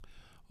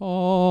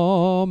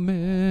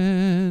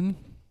Amen.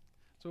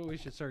 That's what we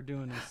should start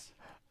doing, is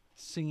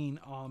singing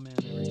amen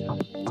every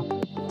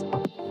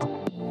time.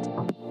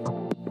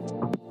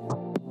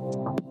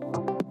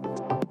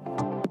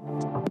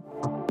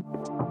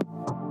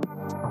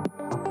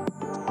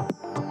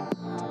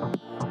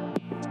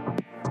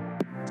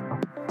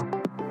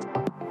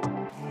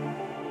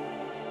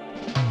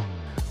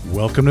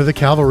 Welcome to the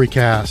Calvary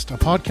Cast, a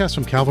podcast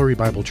from Calvary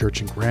Bible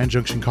Church in Grand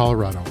Junction,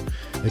 Colorado.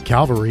 At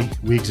Calvary,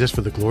 we exist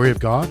for the glory of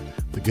God,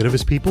 the good of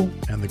His people,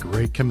 and the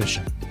Great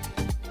Commission.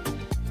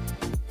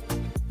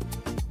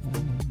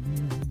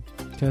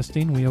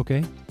 Testing, we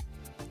okay?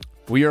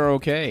 We are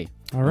okay.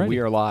 All right. We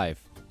are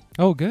live.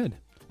 Oh, good.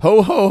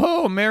 Ho, ho,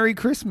 ho. Merry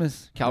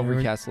Christmas,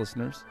 Calvary Cast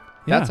listeners.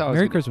 That's how I was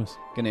Merry Christmas.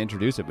 going to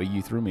introduce it, but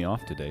you threw me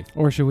off today.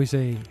 Or should we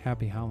say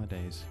Happy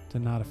Holidays to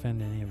not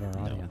offend any of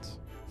our audience?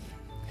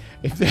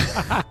 I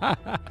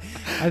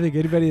think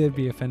anybody that'd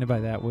be offended by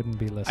that wouldn't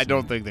be listening. I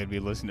don't think they'd be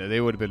listening. They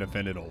would have been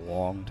offended a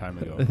long time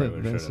ago. If I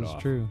would have This shut it is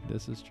off. true.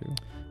 This is true.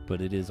 But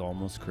it is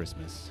almost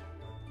Christmas.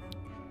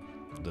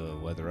 The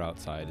weather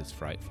outside is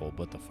frightful,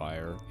 but the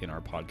fire in our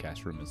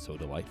podcast room is so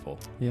delightful.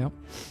 Yep.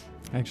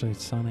 Actually,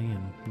 it's sunny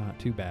and not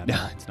too bad.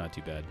 No, it's not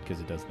too bad because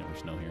it does never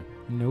snow here.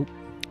 Nope.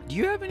 Do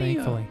you have any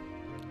Thankfully.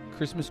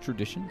 Christmas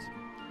traditions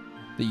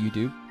that you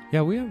do?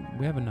 Yeah, we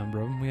have a number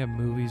of them. We have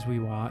movies we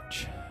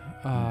watch.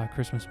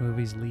 Christmas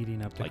movies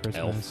leading up to Like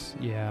Christmas.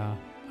 Yeah.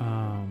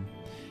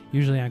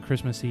 Usually on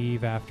Christmas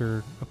Eve,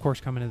 after, of course,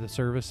 coming to the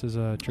service is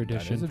a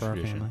tradition That is a for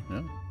tradition. our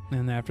family. Yeah.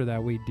 And after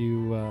that, we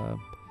do.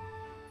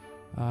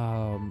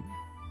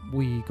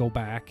 We go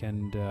back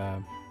and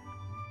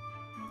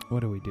what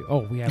do we do?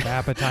 Oh, we have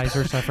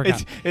appetizers. I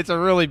forgot. It's a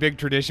really big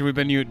tradition. We've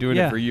been doing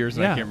it for years,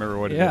 and I can't remember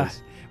what it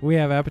is. We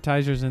have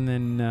appetizers, and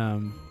then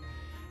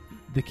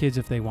the kids,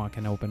 if they want,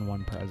 can open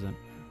one present.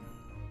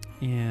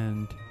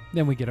 And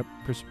then we get up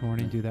Christmas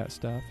morning, do that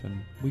stuff,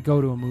 and we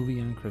go to a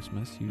movie on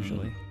Christmas,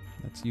 usually.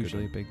 Mm-hmm. That's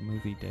usually a big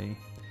movie day.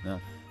 No.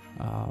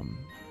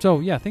 So,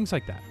 yeah, things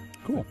like that.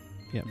 Cool.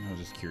 Yeah. I was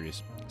just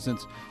curious.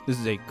 Since this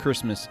is a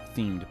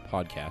Christmas-themed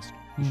podcast,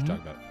 we should Mhm.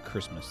 talk about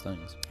Christmas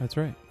things. That's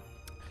right.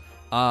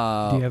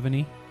 Do Do you have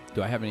any?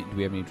 we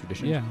have any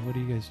traditions? Yeah. What do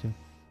you guys do?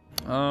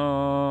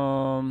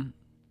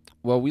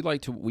 Well,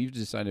 we've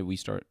decided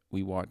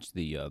we watch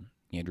the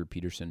Andrew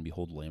Peterson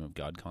Behold the Lamb of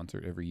God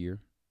concert every year,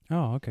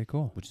 Oh, okay,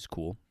 cool. which is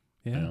cool.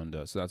 Yeah.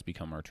 And so that's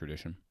become our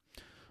tradition.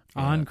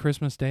 On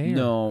Christmas Day? Or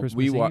No, Christmas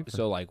we Eve, watch. or-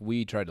 So like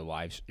we tried to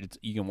live.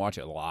 You can watch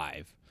it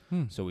live.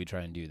 Hmm. So we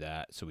try and do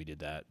that. So we did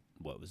that.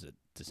 What was it?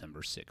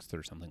 December 6th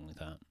or something like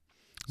that.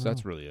 So Oh.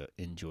 that's really an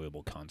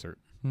enjoyable concert.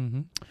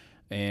 Mm-hmm.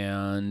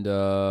 And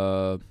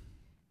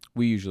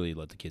we usually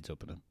let the kids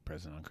open a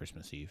present on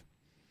Christmas Eve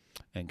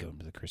and go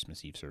to the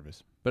Christmas Eve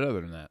service. But other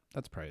than that,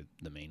 that's probably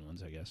the main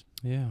ones, I guess.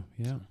 Yeah,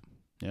 yeah. So,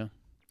 yeah.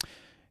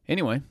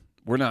 Anyway,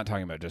 we're not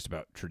talking about just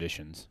about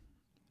traditions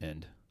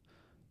and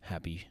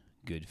happy,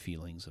 good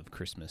feelings of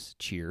Christmas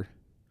cheer.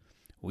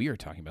 We are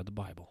talking about the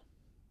Bible.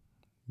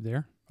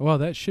 There? Well,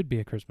 that should be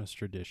a Christmas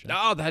tradition.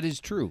 Oh, that is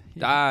true.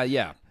 Yeah.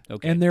 Yeah.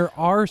 Okay. And there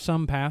are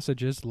some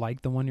passages,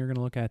 like the one you're going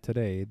to look at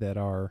today, that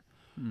are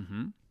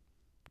Mm-hmm.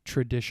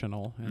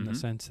 traditional in the Mhm.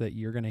 sense that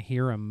you're going to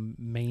hear them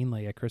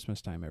mainly at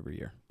Christmas time every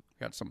year.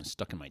 Got something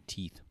stuck in my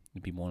teeth. Do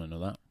people want to know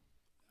that?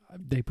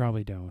 They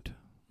probably don't.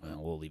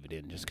 Well, we'll leave it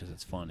in just because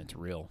it's fun. It's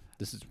real.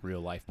 This is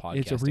real life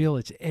podcasting.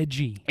 It's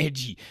edgy.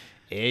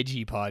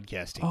 Edgy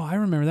podcasting. Oh, I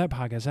remember that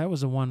podcast. That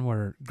was the one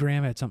where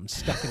Graham had something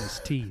stuck in his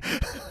teeth.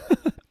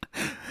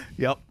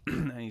 Yep.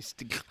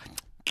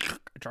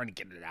 Trying to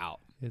get it out.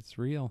 It's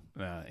real.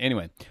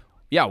 Anyway,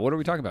 yeah. What are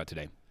we talking about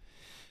today?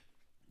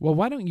 Well,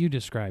 why don't you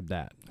describe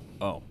that?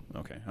 Oh,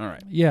 okay. All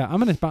right.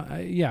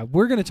 Yeah,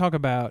 we're going to talk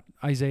about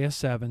Isaiah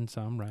 7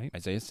 some, right?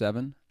 Isaiah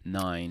 7,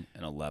 9,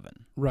 and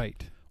 11,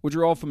 Right. which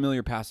are all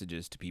familiar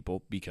passages to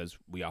people because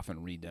we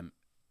often read them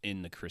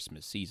in the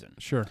Christmas season.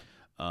 Sure.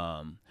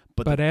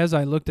 But as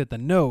I looked at the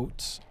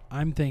notes,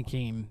 I'm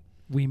thinking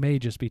we may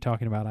just be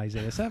talking about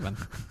Isaiah 7.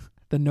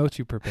 The notes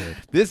you prepared.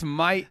 this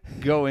might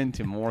go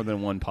into more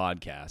than one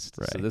podcast.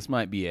 So Right. this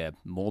might be a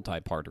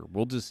multi-parter.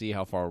 We'll just see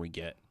how far we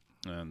get.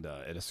 And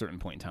at a certain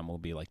point in time, we'll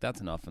be like,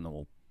 that's enough, and then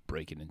we'll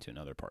break it into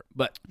another part.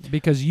 But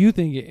Because you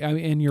think,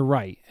 and you're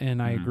right,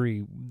 and I Mhm.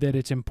 agree, that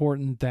it's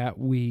important that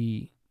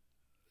we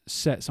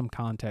set some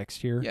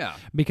context here. yeah,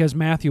 Because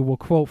Matthew will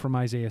quote from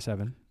Isaiah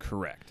 7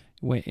 correct.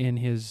 in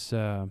his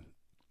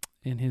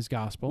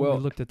gospel. Well,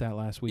 we looked at that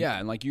last week. Yeah,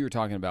 and like you were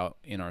talking about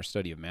in our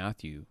study of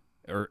Matthew,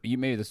 or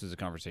maybe this was a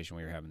conversation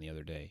we were having the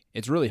other day.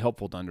 It's really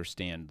helpful to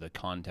understand the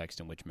context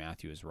in which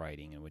Matthew is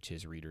writing, in which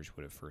his readers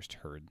would have first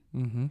heard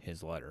Mm-hmm.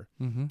 his letter.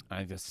 Mm-hmm. I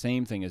think the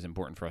same thing is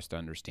important for us to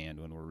understand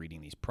when we're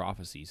reading these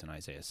prophecies in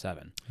Isaiah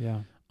 7.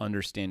 Yeah.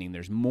 Understanding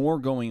there's more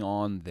going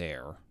on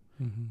there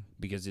Mm-hmm.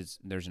 because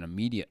there's an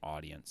immediate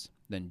audience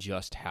than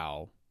just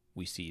how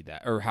we see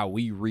that or how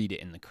we read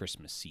it in the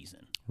Christmas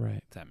season.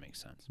 Right. If that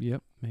makes sense.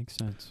 Yep. Makes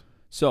sense.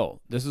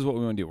 So this is what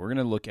we want to do. We're going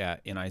to look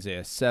at in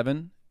Isaiah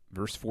 7,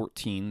 verse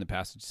 14, the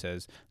passage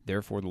says,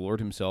 "Therefore the Lord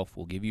himself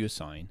will give you a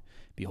sign.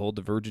 Behold,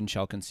 the virgin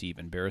shall conceive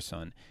and bear a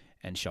son,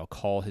 and shall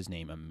call his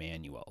name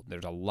Emmanuel.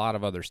 There's a lot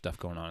of other stuff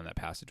going on in that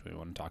passage. We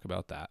want to talk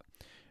about that.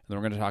 And then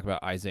we're going to talk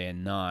about Isaiah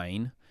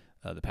 9,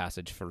 the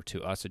passage for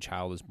to us a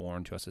child is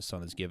born, to us a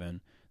son is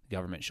given. The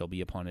government shall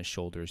be upon his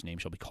shoulders. His name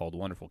shall be called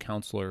Wonderful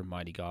Counselor,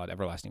 Mighty God,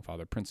 Everlasting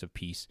Father, Prince of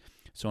Peace,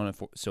 so on and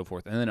so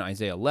forth. And then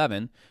Isaiah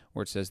 11,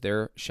 where it says,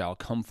 there shall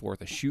come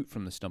forth a shoot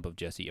from the stump of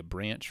Jesse, a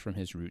branch from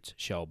his roots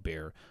shall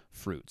bear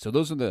fruit. So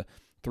those are the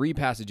three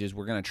passages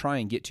we're going to try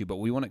and get to, but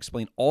we want to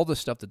explain all the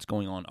stuff that's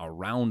going on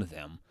around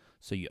them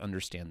so you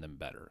understand them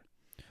better.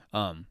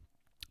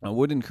 I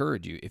would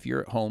encourage you, if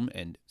you're at home,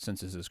 and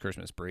since this is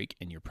Christmas break,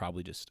 and you're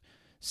probably just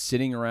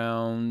sitting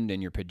around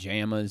in your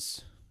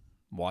pajamas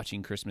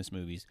watching Christmas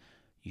movies,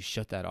 you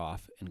shut that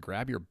off and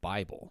grab your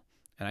Bible.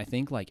 And I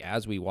think like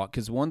as we walk,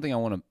 because one thing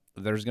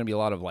there's going to be a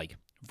lot of like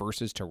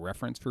verses to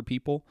reference for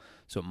people,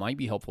 so it might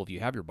be helpful if you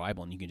have your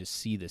Bible and you can just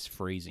see this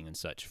phrasing and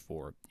such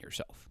for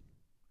yourself.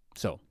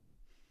 So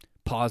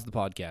pause the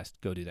podcast,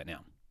 go do that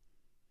now.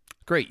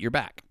 Great, you're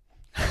back.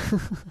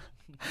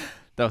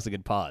 That was a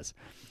good pause.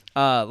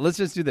 Let's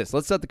just do this.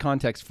 Let's set the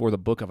context for the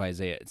book of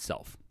Isaiah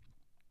itself.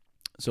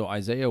 So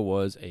Isaiah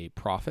was a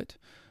prophet,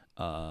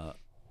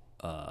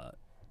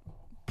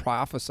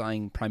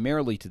 prophesying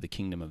primarily to the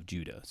kingdom of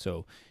Judah.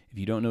 So if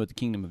you don't know what the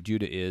kingdom of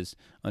Judah is,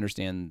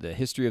 understand the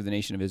history of the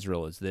nation of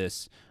Israel is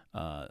this.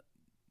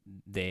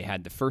 They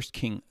had the first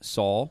king,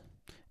 Saul,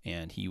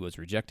 and he was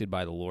rejected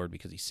by the Lord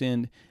because he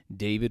sinned.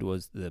 David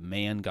was the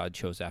man God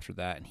chose after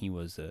that, and he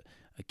was a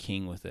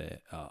king with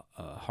a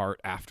heart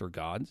after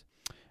God's.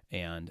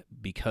 And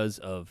because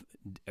of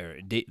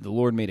the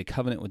Lord made a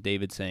covenant with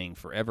David saying,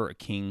 forever a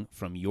king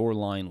from your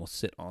line will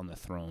sit on the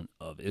throne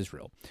of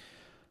Israel.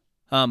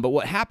 But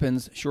what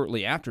happens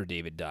shortly after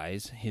David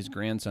dies, his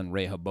grandson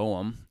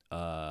Rehoboam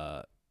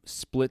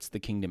splits the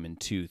kingdom in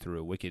two through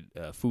a wicked,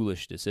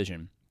 foolish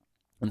decision.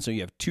 And so you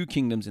have two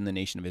kingdoms in the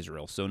nation of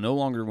Israel. So no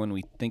longer when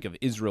we think of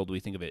Israel do we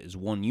think of it as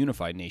one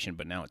unified nation,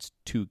 but now it's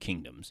two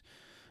kingdoms.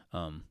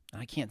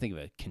 I can't think of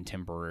a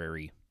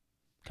contemporary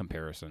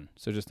comparison,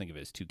 so just think of it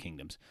as two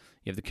kingdoms.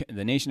 You have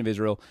the nation of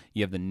Israel,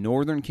 you have the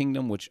northern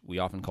kingdom, which we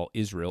often call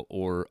Israel,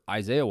 or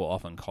Isaiah will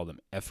often call them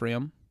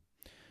Ephraim,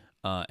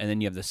 and then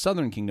you have the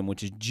southern kingdom,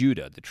 which is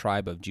Judah, the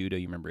tribe of Judah.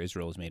 You remember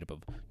Israel is made up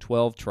of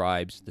 12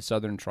 tribes. The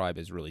southern tribe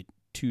is really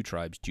two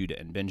tribes, Judah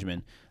and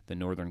Benjamin. The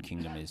northern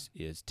kingdom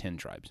is 10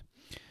 tribes.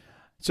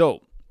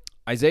 So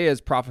Isaiah is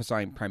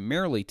prophesying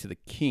primarily to the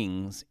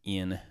kings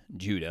in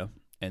Judah,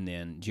 and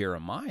then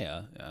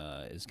Jeremiah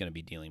is going to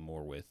be dealing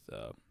more with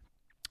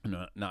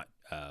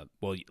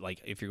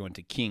like if you're going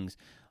to Kings,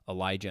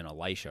 Elijah and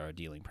Elisha are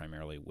dealing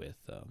primarily with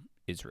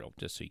Israel,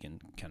 just so you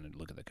can kind of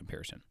look at the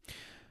comparison.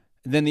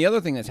 Then the other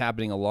thing that's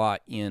happening a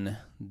lot in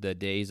the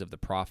days of the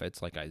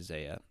prophets, like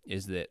Isaiah,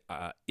 is that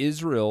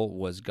Israel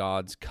was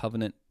God's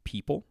covenant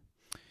people,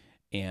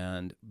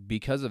 and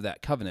because of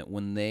that covenant,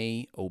 when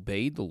they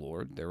obeyed the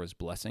Lord, there was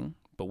blessing,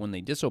 but when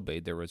they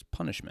disobeyed, there was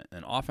punishment,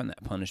 and often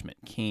that punishment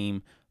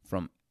came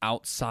from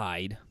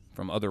outside,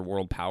 from other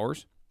world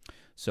powers.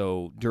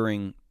 So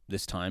during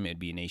this time, it'd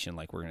be a nation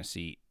like we're going to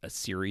see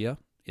Assyria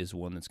is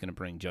one that's going to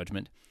bring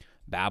judgment.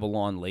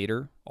 Babylon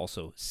later,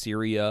 also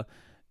Syria,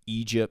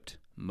 Egypt,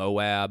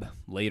 Moab,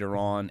 later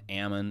on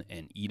Ammon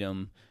and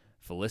Edom,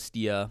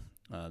 Philistia.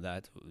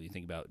 That you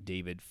think about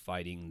David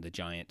fighting the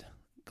giant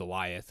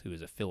Goliath, who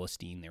is a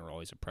Philistine. They were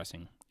always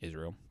oppressing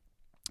Israel.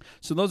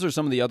 So those are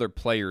some of the other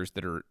players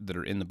that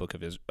are in the book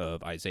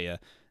of Isaiah,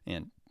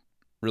 and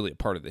really a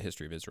part of the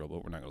history of Israel,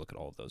 but we're not going to look at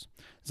all of those.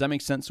 Does that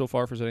make sense so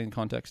far for setting the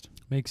context?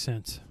 Makes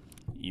sense.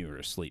 You were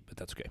asleep, but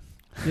that's okay.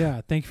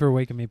 Yeah, thank you for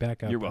waking me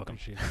back up. You're welcome.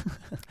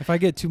 If I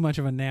get too much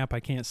of a nap, I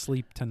can't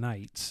sleep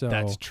tonight. So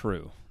That's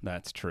true.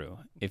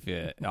 If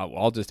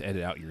I'll just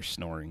edit out your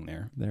snoring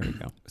there. There we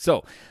go.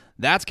 So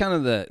that's kind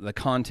of the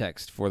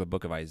context for the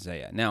book of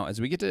Isaiah. Now,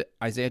 as we get to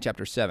Isaiah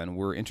chapter 7,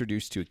 we're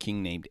introduced to a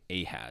king named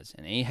Ahaz.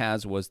 And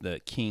Ahaz was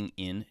the king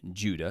in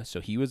Judah,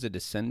 so he was a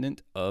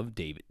descendant of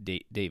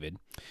David.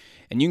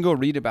 And you can go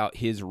read about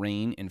his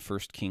reign in 1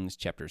 Kings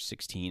chapter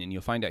 16, and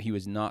you'll find out he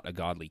was not a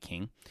godly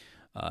king.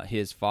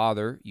 His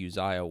father,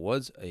 Uzziah,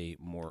 was his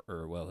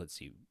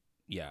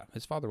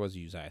father was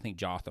Uzziah. I think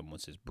Jotham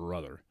was his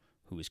brother,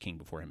 who was king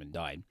before him and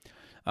died.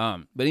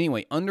 But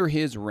anyway, under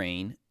his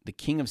reign, the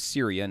king of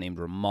Syria, named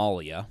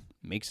Remaliah,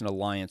 makes an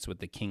alliance with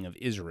the king of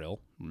Israel.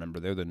 Remember,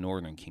 they're the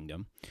northern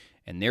kingdom,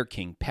 and their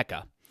king,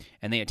 Pekah.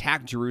 And they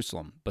attacked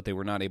Jerusalem, but they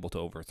were not able to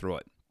overthrow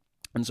it.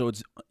 And so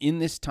it's in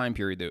this time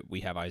period that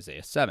we have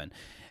Isaiah 7.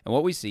 And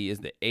what we see is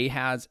that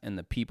Ahaz and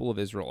the people of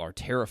Israel are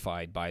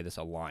terrified by this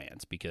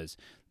alliance because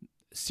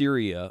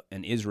Syria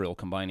and Israel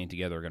combining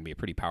together are going to be a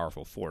pretty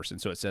powerful force.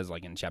 And so it says,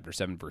 like in chapter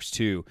 7, verse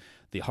 2,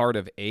 the heart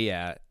of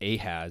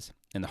Ahaz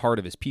and the heart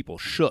of his people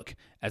shook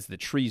as the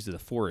trees of the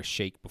forest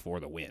shake before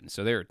the wind.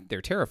 So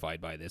they're terrified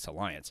by this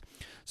alliance.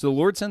 So the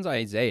Lord sends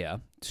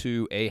Isaiah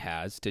to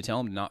Ahaz to tell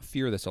him to not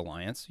fear this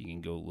alliance. You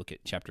can go look at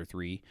chapter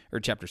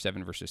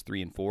 7, verses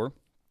 3 and 4.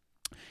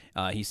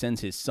 He sends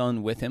his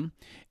son with him,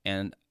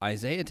 and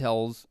Isaiah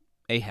tells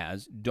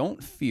Ahaz,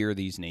 don't fear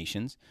these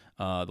nations.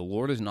 The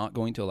Lord is not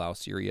going to allow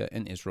Syria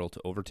and Israel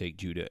to overtake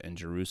Judah and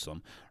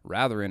Jerusalem.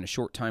 Rather, in a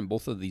short time,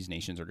 both of these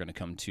nations are going to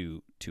come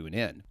to an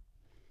end.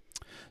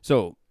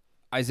 So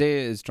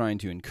Isaiah is trying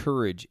to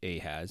encourage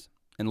Ahaz,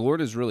 and the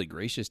Lord is really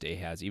gracious to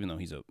Ahaz, even though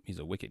he's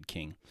a wicked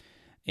king.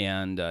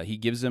 And he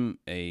gives him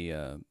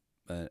an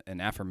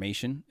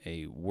affirmation,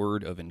 a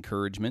word of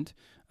encouragement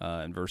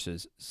in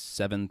verses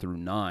 7 through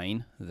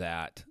 9,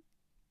 that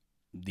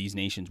these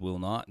nations will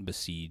not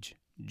besiege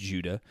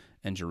Judah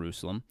and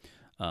Jerusalem.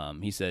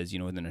 He says,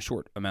 within a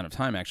short amount of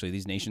time, actually,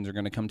 these nations are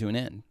going to come to an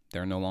end.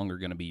 They're no longer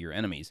going to be your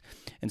enemies.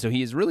 And so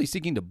he is really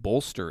seeking to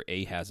bolster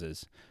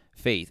Ahaz's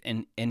faith.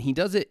 And he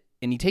does it,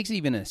 and he takes it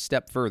even a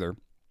step further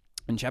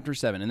in chapter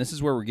 7. And this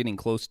is where we're getting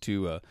close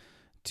to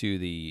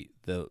the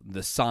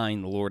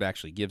sign the Lord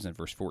actually gives in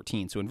verse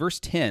 14. So in verse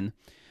 10,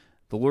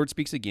 the Lord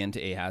speaks again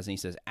to Ahaz, and he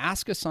says,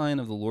 "Ask a sign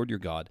of the Lord your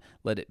God.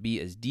 Let it be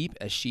as deep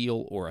as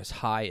Sheol or as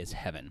high as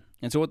heaven."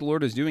 And so what the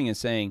Lord is doing is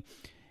saying,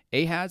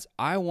 Ahaz,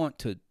 I want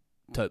to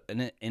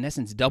in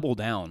essence double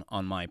down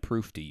on my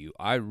proof to you.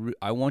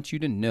 I want you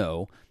to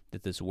know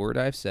that this word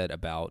I've said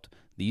about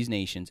these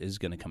nations is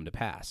going to come to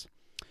pass.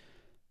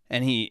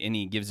 And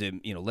he gives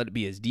him, let it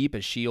be as deep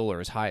as Sheol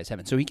or as high as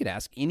heaven. So he could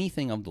ask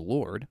anything of the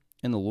Lord,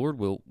 and the Lord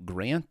will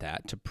grant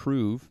that to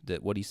prove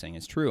that what he's saying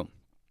is true.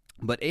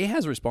 But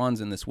Ahaz responds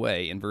in this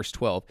way in verse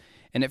 12,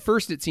 and at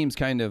first it seems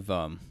kind of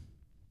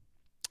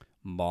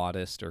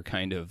modest or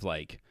kind of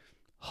like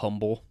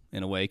humble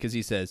in a way, because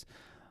he says,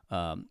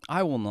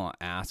 I will not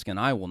ask and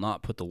I will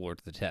not put the Lord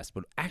to the test.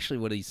 But actually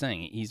what he's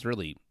saying, he's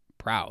really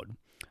proud.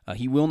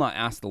 He will not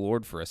ask the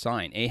Lord for a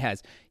sign.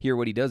 Ahaz, here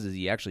what he does is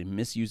he actually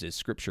misuses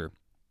Scripture.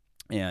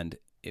 And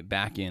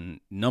back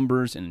in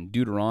Numbers and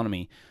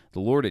Deuteronomy, the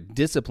Lord had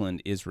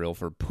disciplined Israel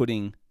for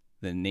putting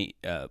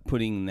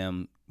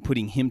him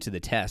to the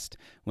test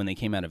when they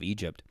came out of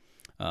Egypt.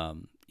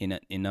 In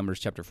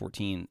Numbers chapter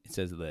 14, it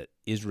says that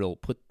Israel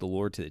put the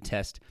Lord to the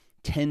test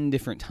 10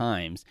 different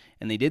times,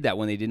 and they did that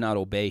when they did not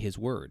obey his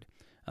word.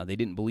 They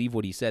didn't believe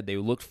what he said. They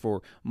looked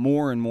for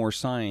more and more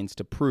signs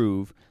to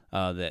prove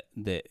that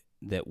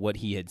what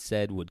he had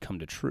said would come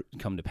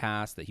to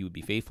pass, that he would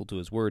be faithful to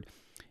his word,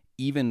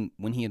 even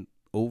when he had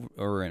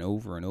over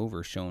and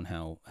over shown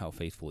how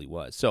faithful he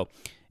was. So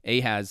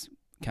Ahaz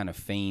kind of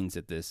feigns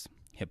at this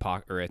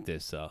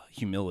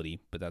humility,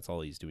 but that's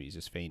all he's doing. He's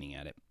just feigning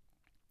at it.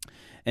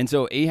 And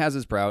so Ahaz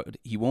is proud.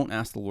 He won't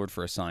ask the Lord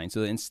for a sign.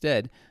 So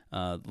instead,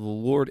 the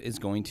Lord is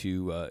going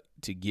to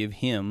give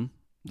him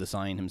the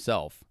sign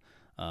himself.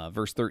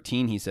 Verse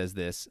 13, he says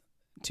this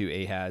to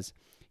Ahaz,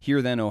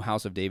 "Hear then, O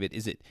house of David,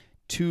 is it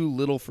too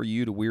little for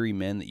you to weary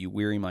men that you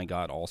weary my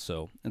God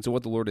also?" And so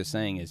what the Lord is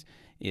saying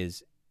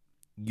is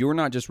you're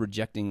not just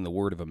rejecting the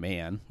word of a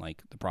man,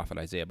 like the prophet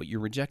Isaiah, but you're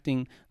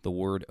rejecting the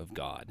word of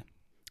God.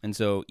 And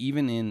so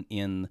even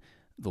in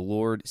the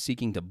Lord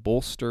seeking to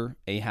bolster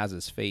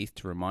Ahaz's faith,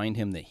 to remind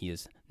him that he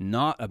has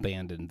not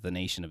abandoned the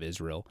nation of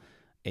Israel,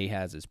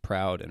 Ahaz is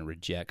proud and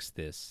rejects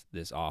this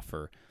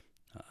offer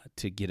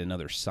to get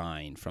another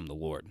sign from the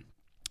Lord.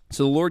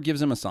 So the Lord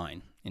gives him a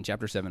sign in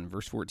chapter 7,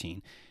 verse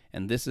 14,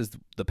 and this is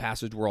the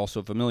passage we're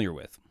also familiar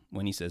with,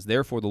 when he says,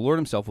 "Therefore the Lord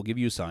himself will give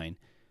you a sign.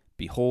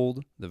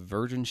 Behold, the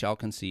virgin shall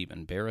conceive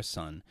and bear a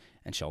son,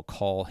 and shall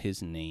call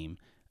his name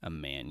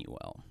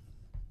Emmanuel."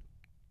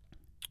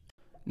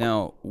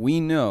 Now, we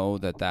know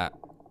that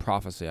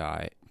prophecy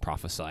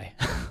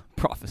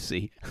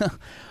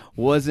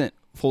wasn't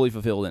fully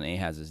fulfilled in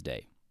Ahaz's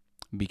day,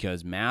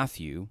 because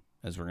Matthew,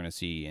 as we're going to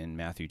see in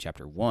Matthew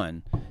chapter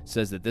 1,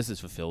 says that this is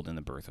fulfilled in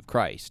the birth of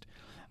Christ.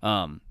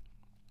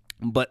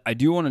 But I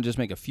do want to just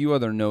make a few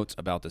other notes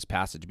about this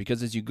passage,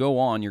 because as you go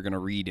on, you're going to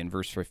read in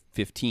verse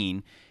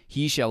 15,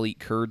 "He shall eat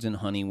curds and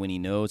honey when he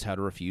knows how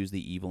to refuse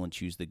the evil and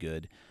choose the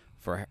good.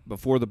 For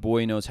before the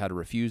boy knows how to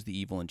refuse the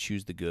evil and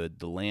choose the good,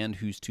 the land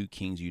whose two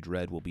kings you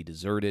dread will be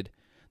deserted.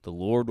 The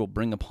Lord will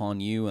bring upon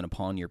you and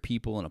upon your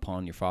people and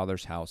upon your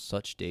father's house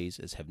such days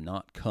as have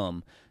not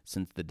come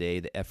since the day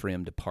that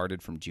Ephraim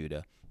departed from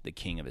Judah, the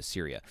king of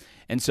Assyria."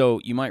 And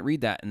so you might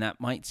read that, and that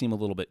might seem a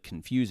little bit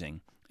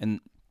confusing. And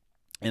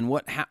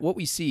what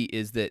we see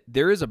is that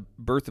there is a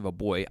birth of a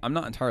boy. I'm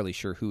not entirely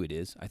sure who it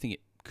is. I think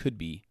it could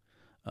be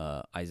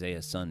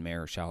Isaiah's son,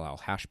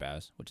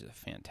 Maher-shalal-Hash-Baz, which is a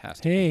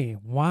fantastic Hey,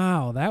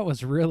 wow, that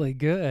was really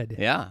good.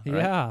 Yeah. Right?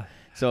 Yeah.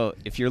 So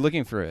if you're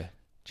looking for a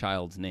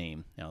child's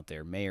name out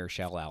there,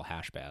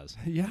 Maher-shalal-Hash-Baz.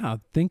 Yeah,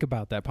 think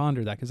about that.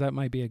 Ponder that, because that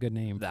might be a good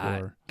name.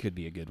 That could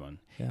be a good one.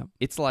 Yeah.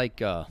 It's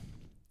like 4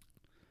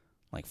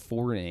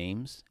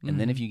 names, and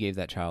then if you gave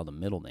that child a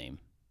middle name,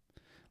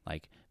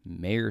 like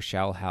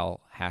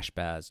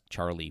Maher-shalal-Hash-Baz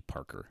Charlie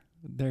Parker.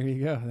 There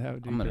you go. That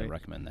would be I'm going to great.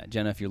 recommend that.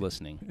 Jenna, if you're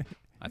listening,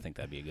 I think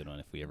that'd be a good one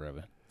if we ever have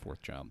a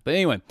 4th child. But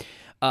anyway,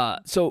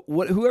 so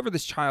whoever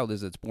this child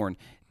is that's born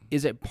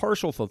is a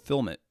partial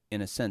fulfillment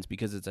in a sense,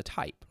 because it's a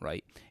type,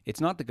 right? It's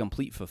not the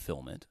complete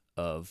fulfillment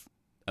of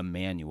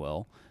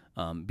Emmanuel,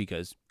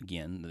 because,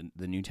 again,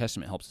 the New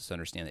Testament helps us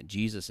understand that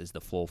Jesus is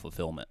the full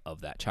fulfillment of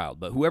that child.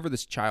 But whoever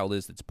this child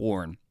is that's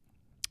born,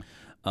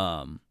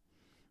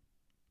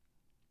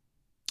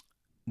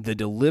 the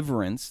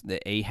deliverance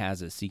that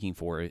Ahaz is seeking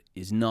for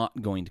is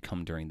not going to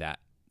come during that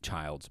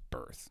child's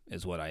birth,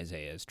 is what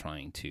Isaiah is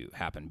trying to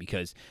happen.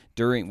 Because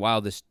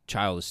while this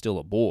child is still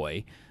a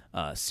boy,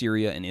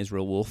 Syria and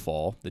Israel will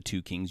fall. The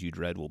two kings you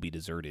dread will be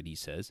deserted, he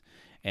says.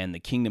 And the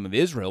kingdom of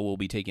Israel will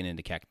be taken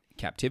into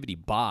captivity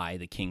by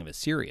the king of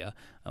Assyria,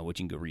 which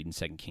you can go read in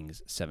 2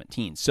 Kings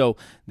 17. So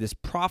this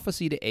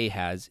prophecy to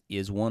Ahaz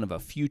is one of a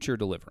future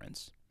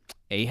deliverance.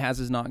 Ahaz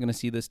is not going to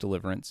see this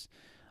deliverance.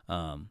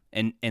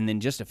 And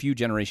then just a few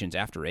generations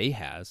after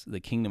Ahaz,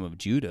 the kingdom of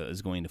Judah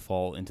is going to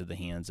fall into the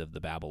hands of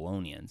the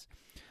Babylonians.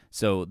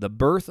 So the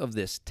birth of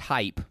this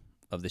type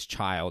of this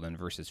child in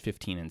verses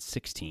 15 and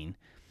 16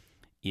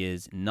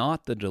 is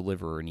not the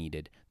deliverer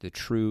needed. The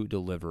true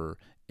deliverer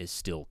is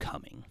still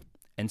coming.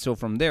 And so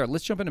from there,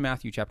 let's jump into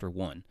Matthew chapter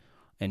 1.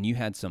 And you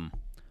had some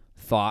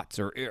thoughts,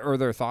 or are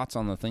there thoughts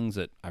on the things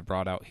that I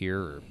brought out here,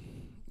 or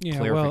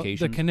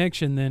clarification? Well, the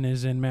connection then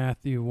is in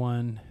Matthew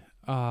 1,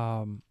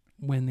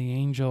 when the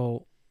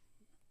angel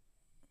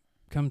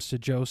comes to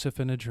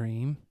Joseph in a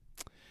dream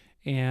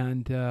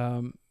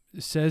and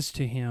says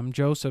to him,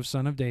 Joseph,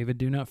 son of David,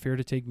 do not fear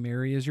to take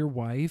Mary as your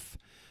wife,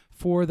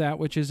 for that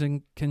which is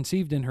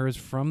conceived in her is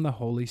from the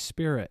Holy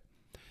Spirit.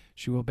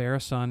 She will bear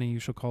a son, and you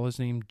shall call his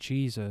name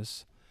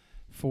Jesus,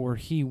 for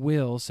he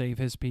will save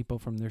his people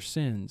from their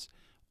sins.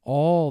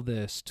 All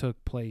this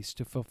took place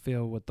to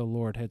fulfill what the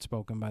Lord had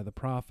spoken by the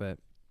prophet.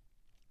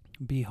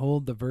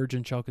 Behold, the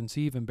virgin shall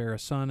conceive and bear a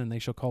son, and they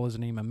shall call his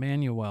name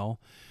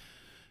Emmanuel,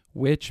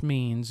 which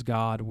means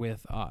God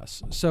with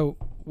us. So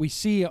we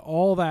see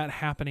all that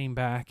happening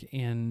back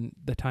in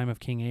the time of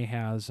King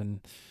Ahaz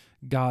and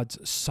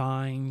God's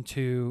sign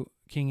to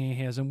King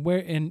Ahaz,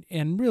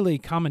 and really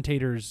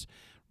commentators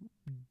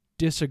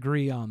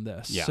disagree on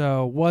this. Yeah.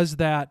 So was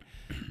that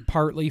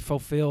partly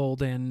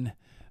fulfilled in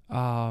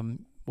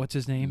what's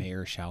his name?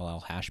 Mayor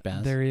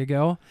Shalal-Hashbaz. There you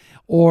go.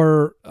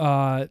 Or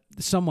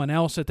someone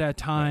else at that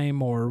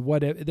time, or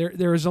whatever.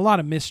 There is a lot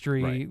of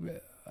mystery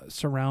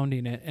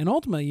surrounding it. And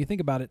ultimately, you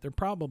think about it, there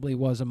probably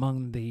was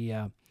among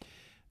the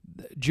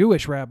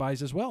Jewish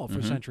rabbis as well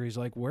for centuries.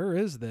 Like, where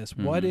is this?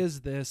 What is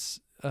this?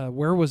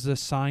 Where was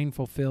this sign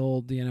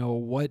fulfilled?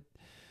 What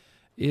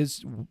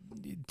is...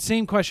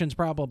 Same questions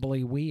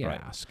probably we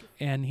ask.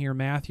 And here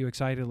Matthew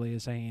excitedly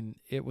is saying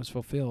it was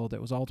fulfilled.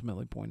 It was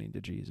ultimately pointing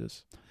to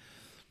Jesus.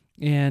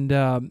 And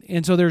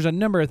so there's a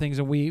number of things,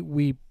 and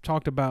we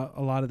talked about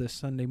a lot of this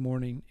Sunday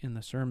morning in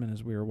the sermon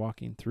as we were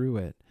walking through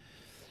it.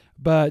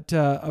 But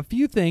a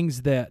few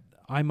things that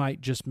I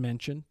might just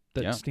mention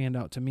that stand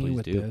out to me Please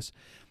with do. this.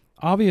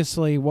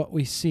 Obviously, what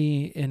we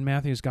see in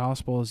Matthew's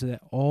gospel is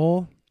that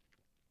all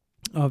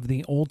of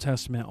the Old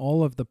Testament,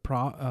 all of the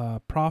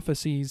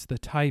prophecies, the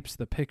types,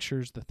 the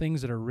pictures, the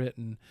things that are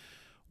written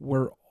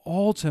were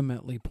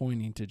ultimately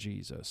pointing to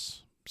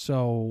Jesus.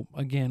 So,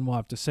 again, we'll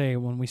have to say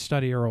when we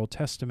study our Old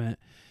Testament,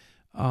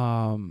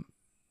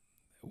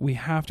 we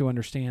have to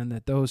understand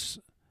that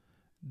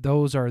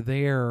those are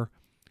there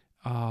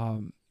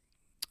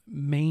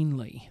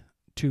mainly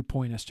to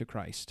point us to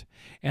Christ,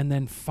 and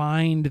then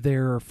find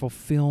their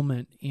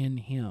fulfillment in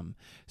Him.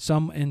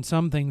 Some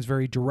things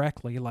very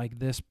directly, like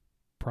this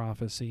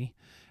prophecy,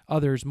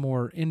 others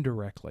more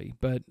indirectly.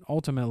 But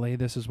ultimately,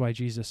 this is why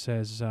Jesus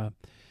says,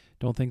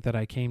 don't think that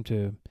I came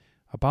to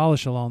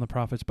abolish the law and the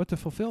prophets, but to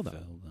fulfill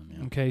them.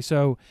 Okay,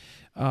 so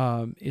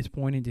it's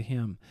pointing to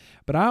Him.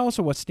 But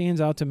what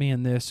stands out to me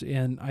in this,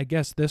 and I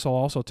guess this will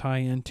also tie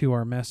into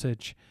our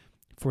message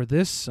for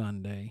this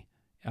Sunday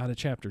out of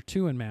chapter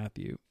 2 in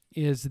Matthew,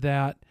 is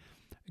that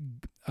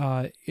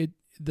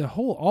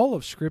all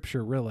of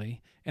Scripture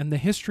really, and the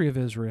history of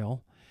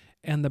Israel,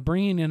 and the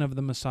bringing in of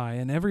the Messiah,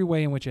 and every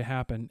way in which it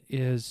happened,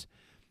 is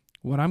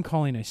what I'm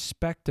calling a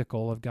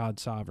spectacle of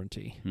God's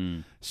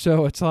sovereignty.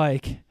 So it's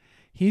like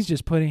He's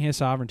just putting His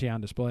sovereignty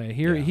on display.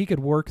 Here, He could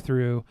work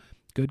through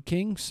good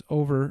kings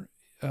over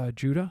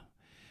Judah.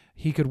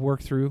 He could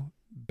work through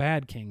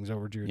bad kings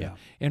over Judah. Yeah.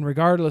 And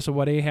regardless of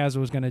what Ahaz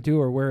was going to do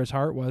or where his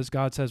heart was,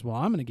 God says, well,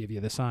 I'm going to give you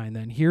the sign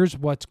then. Here's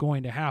what's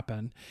going to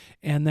happen.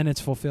 And then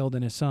it's fulfilled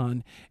in His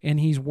Son. And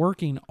He's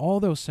working all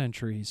those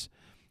centuries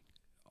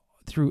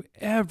through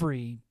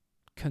every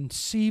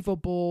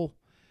conceivable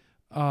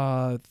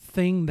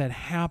thing that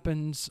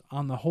happens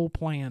on the whole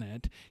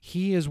planet.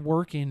 He is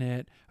working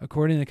it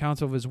according to the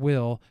counsel of His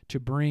will to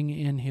bring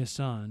in His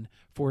Son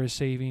for His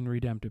saving,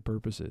 redemptive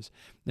purposes.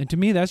 And to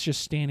me, that's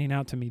just standing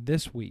out to me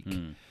this week,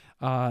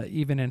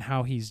 even in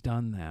how He's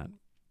done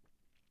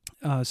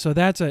that. So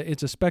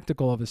it's a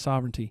spectacle of His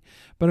sovereignty.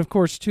 But of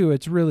course, too,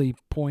 it's really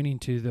pointing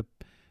to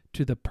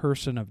the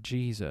person of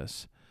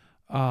Jesus.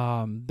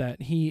 That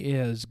He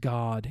is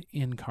God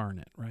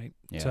incarnate, right?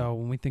 Yeah. So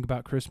when we think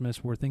about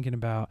Christmas, we're thinking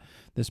about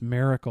this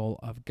miracle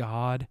of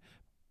God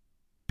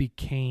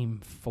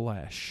became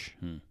flesh.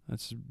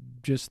 That's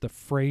just the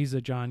phrase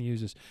that John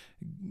uses.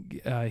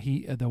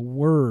 The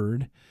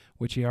Word,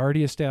 which He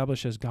already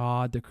established as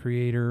God, the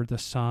Creator, the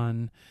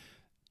Son,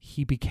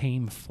 He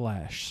became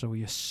flesh. So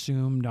He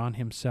assumed on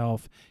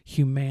Himself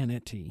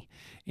humanity,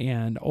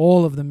 and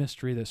all of the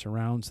mystery that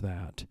surrounds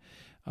that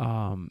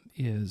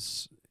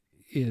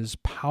is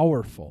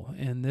powerful,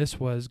 and this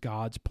was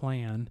God's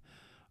plan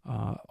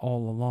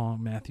all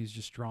along. Matthew's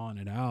just drawing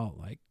it out,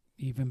 like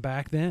even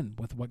back then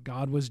with what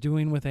God was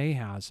doing with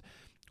Ahaz,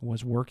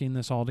 was working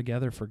this all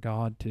together for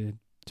God to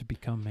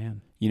become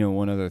man.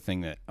 One other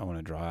thing that I want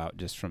to draw out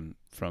just from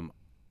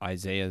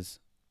Isaiah's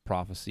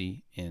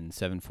prophecy in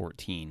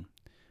 7:14,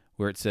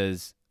 where it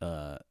says,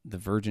 the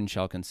virgin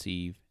shall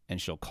conceive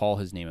and shall call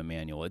his name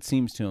Emmanuel. It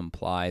seems to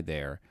imply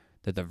there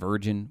that the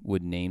virgin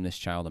would name this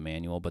child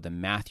Emmanuel, but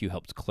then Matthew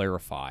helps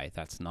clarify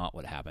that's not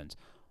what happens.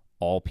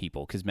 All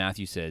people, because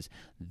Matthew says,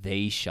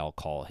 they shall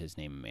call his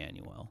name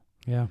Emmanuel.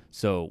 Yeah.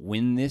 So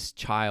when this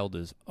child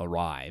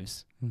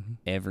arrives, Mm-hmm.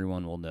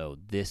 everyone will know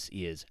this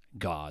is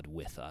God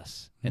with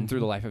us. Mm-hmm. And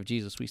through the life of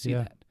Jesus, we see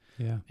that.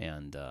 Yeah.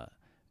 And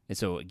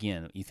so,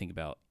 again, you think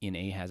about in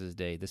Ahaz's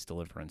day, this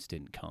deliverance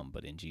didn't come,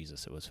 but in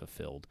Jesus it was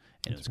fulfilled,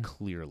 and That's it was right.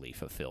 clearly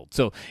fulfilled.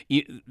 So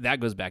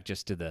that goes back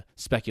just to the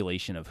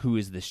speculation of who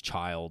is this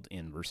child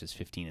in verses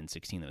 15 and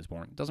 16 that was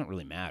born. It doesn't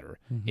really matter.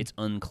 Mm-hmm. It's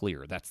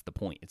unclear. That's the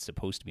point. It's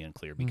supposed to be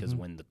unclear because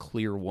Mm-hmm. when the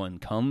clear one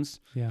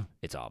comes, Yeah.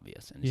 it's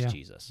obvious, and it's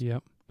Jesus.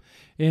 Yep.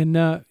 And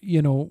I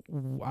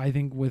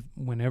think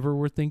whenever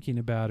we're thinking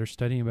about or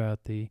studying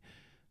about the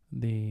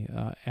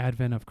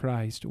advent of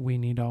Christ, we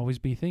need to always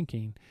be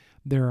thinking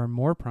there are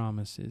more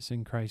promises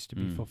in Christ to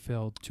be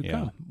fulfilled to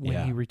come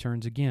when He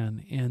returns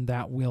again, and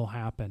that will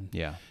happen.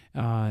 Yeah.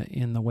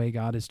 In the way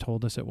God has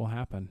told us it will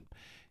happen,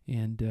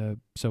 and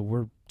so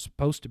we're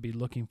supposed to be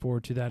looking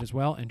forward to that as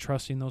well and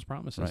trusting those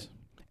promises. Right.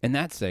 And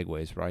that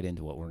segues right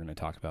into what we're going to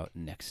talk about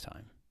next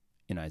time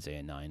in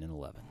Isaiah 9 and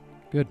 11.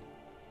 Good.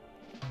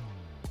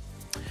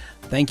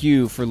 Thank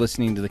you for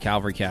listening to the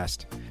Calvary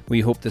Cast. We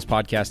hope this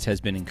podcast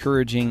has been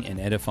encouraging and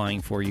edifying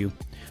for you.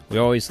 We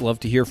always love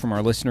to hear from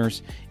our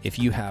listeners. If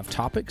you have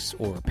topics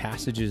or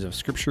passages of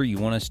Scripture you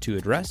want us to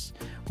address,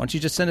 why don't you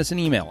just send us an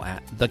email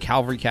at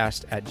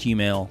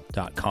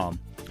thecalvarycast@gmail.com.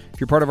 If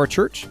you're part of our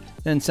church,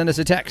 then send us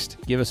a text,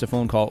 give us a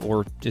phone call,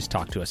 or just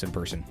talk to us in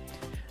person.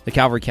 The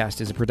Calvary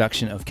Cast is a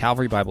production of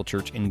Calvary Bible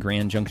Church in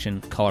Grand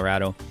Junction,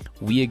 Colorado.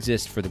 We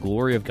exist for the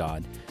glory of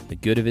God, the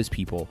good of His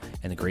people,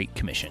 and the Great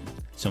Commission.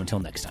 So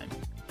until next time.